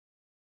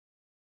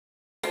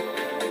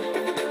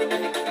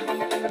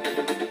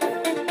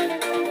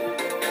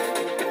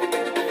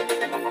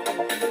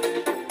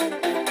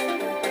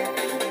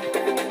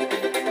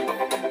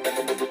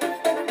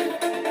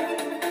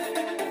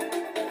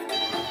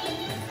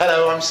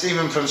Hello, I'm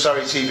Stephen from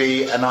Surrey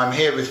TV and I'm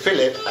here with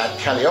Philip at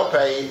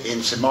Caliope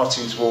in St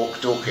Martin's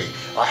Walk, Dorking.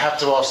 I have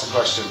to ask the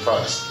question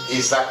first,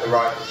 is that the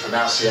right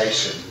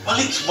pronunciation? Well,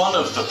 it's one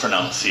of the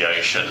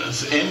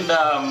pronunciations. In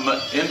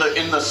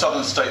the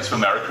southern states of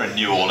America, in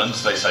New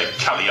Orleans, they say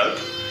Caliope,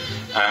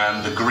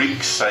 and the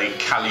Greeks say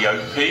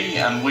Caliope,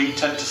 and we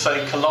tend to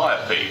say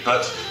Calliope,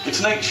 but it's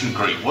an ancient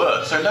Greek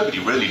word, so nobody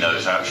really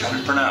knows how it should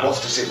be pronounced.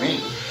 What does it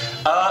mean?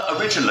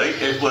 Originally,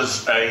 it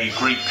was a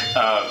Greek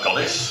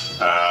goddess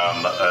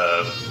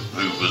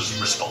who was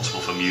responsible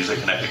for music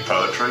and epic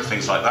poetry,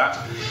 things like that.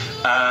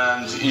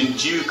 And in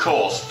due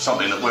course,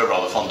 something that we're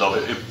rather fond of,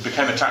 it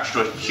became attached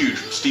to huge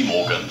steam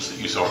organs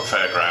that you saw at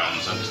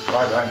fairgrounds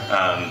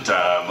and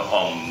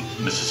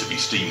on Mississippi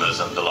steamers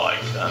and the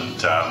like.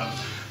 And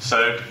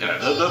so, you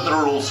know, there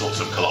are all sorts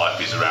of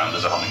calliopes around.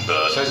 There's a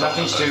hummingbird. So it's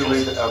nothing to do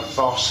with a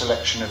vast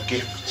selection of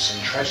gifts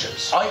and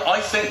treasures? I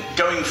think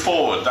going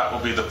forward that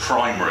will be the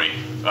primary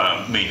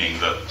meaning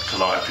that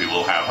calliope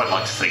will have. I'd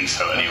like to think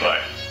so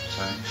anyway.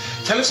 Okay.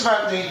 So, tell us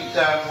about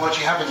what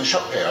you have in the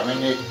shop here. I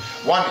mean, it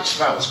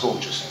smells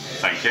gorgeous in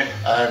here. Thank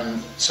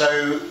you.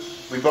 So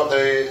we've got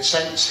the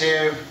scents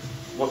here.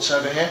 What's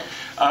over here?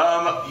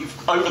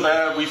 Over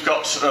there we've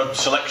got a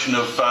selection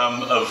of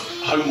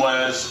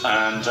homewares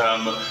and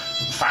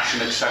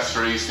fashion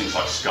accessories, things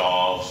like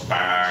scarves,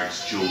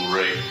 bags,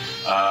 jewellery.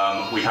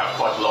 We have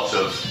quite a lot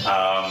of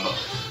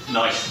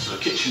nice sort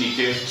of kitchen-y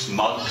gifts,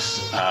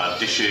 mugs,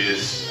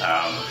 dishes,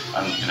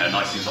 and you know,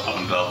 nice things like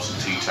oven gloves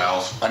and tea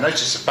towels. I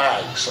noticed the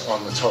bags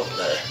on the top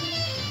there.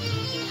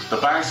 The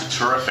bags are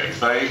terrific.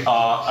 They're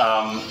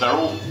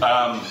all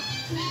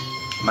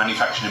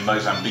manufactured in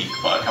Mozambique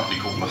by a company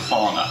called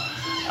Mafana.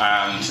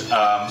 And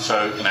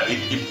so, you know,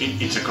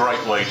 it's a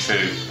great way to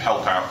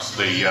help out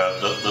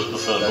the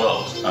third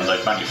world, and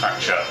they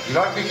manufacture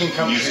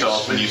new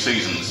styles for new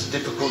seasons.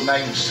 Difficult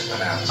names to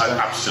pronounce.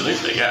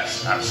 Absolutely,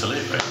 yes,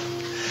 absolutely.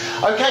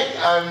 Okay,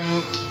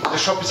 the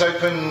shop is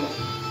open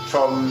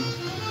from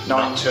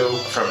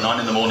 9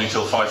 in the morning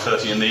till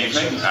 5:30 in the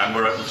evening, and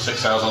we're open for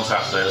 6 hours on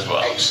Saturday as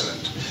well.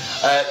 Excellent.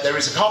 There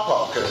is a car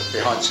park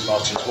behind St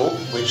Martin's Walk,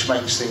 which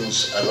makes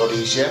things a lot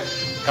easier.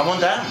 Come on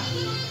down.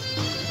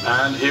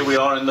 And here we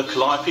are in the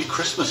Calliope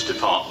Christmas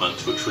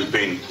department, which we've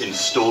been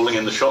installing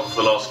in the shop for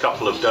the last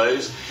couple of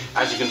days.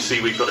 As you can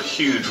see, we've got a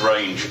huge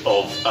range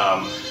of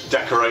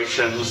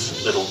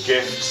decorations, little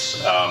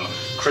gifts,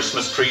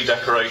 Christmas tree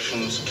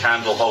decorations,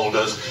 candle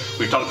holders.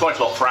 We've done quite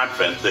a lot for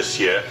Advent this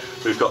year.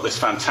 We've got this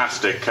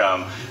fantastic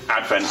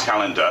Advent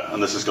calendar,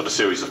 and this has got a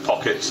series of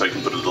pockets, so you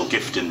can put a little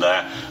gift in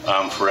there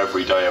for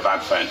every day of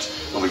Advent.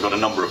 And we've got a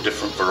number of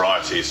different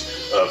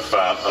varieties of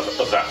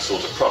that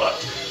sort of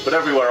product. But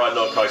everywhere I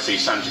look, I see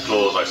Santa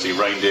Claus, I see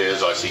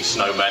reindeers, I see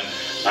snowmen,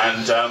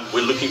 and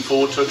we're looking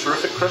forward to a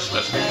terrific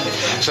Christmas.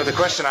 So the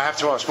question I have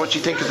to ask, what do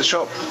you think of the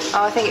shop?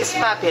 Oh, I think it's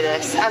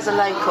fabulous. As a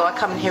local, I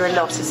come in here a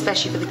lot,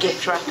 especially for the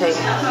gift wrapping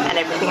and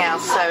everything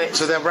else.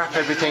 So they'll wrap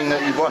everything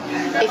that you want?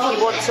 If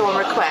you want to on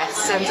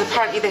request, and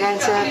apparently they're going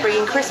to bring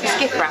in Christmas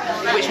gift wrap,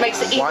 which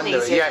makes it even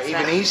easier. Yeah,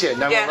 even easier.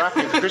 No more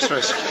wrapping for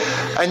Christmas.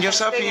 And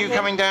yourself, are you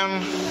coming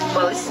down?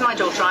 Well, this is my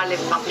daughter. I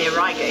live up near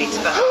Reigate,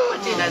 but I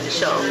do know the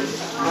shop,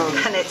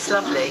 and it's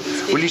lovely.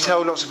 Will you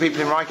tell lots of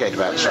people in Reigate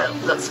about the shop?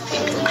 Lots of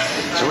people.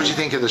 So what do you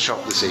think of the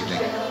shop this evening?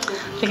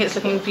 I think it's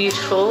looking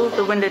beautiful.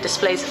 The window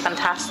displays are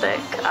fantastic.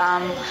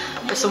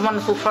 There's some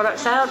wonderful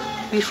products out,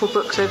 beautiful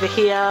books over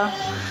here,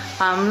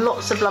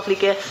 lots of lovely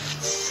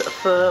gifts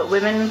for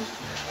women,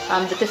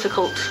 the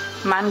difficult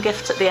man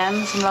gifts at the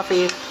end, some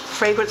lovely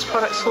fragrance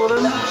products for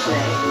them.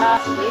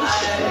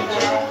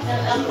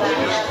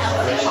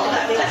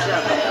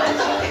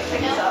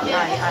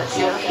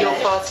 You're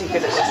far too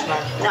good at this,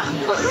 man. No,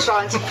 I'm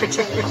trying to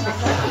pretend.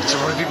 So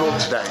what have you bought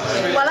today?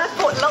 Well, I've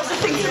bought lots of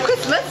things for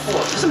Christmas,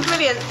 some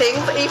brilliant things,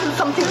 even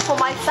something for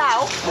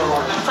myself.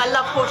 I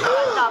love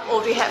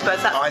Audrey Hepburn.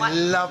 I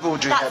love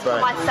Audrey Hepburn. That's for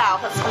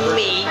myself, that's for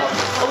me.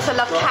 Also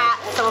love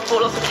cats, so I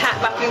bought lots of cat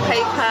wrapping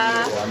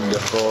paper.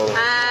 Wonderful.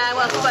 And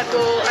what else have I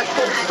bought? I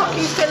bought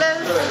stocking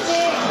fillers.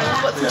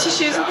 Got some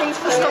tissues and things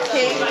for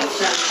stockings.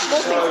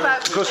 More things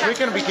about. Of course, we're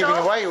going to be giving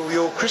away all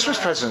your Christmas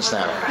presents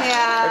now.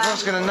 Yeah.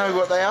 Everyone's going to know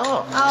what they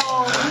are.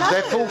 Oh, no.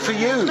 They're all for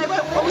you. They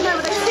won't. Oh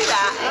no, they see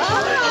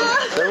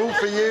that. They're all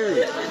for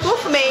you. All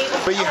for me.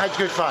 But you had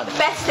good fun.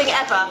 Best thing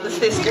ever was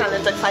this calendar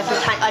because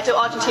I do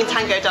Argentine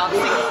tango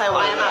dancing, so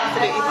I am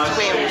absolutely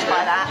thrilled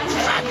by that.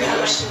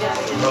 Fabulous.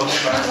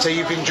 So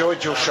you've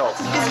enjoyed your shop?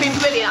 It's been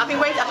brilliant. I've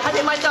had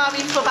it in my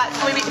diary for about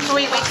 3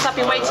 weeks. I've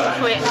been waiting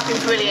for it. It's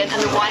been brilliant,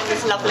 and the wine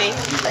was lovely.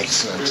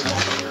 Excellent.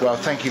 Well,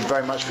 thank you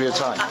very much for your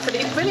time.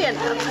 Absolutely brilliant.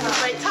 I've had a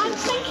great time.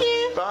 Thank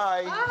you.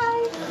 Bye.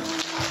 Bye.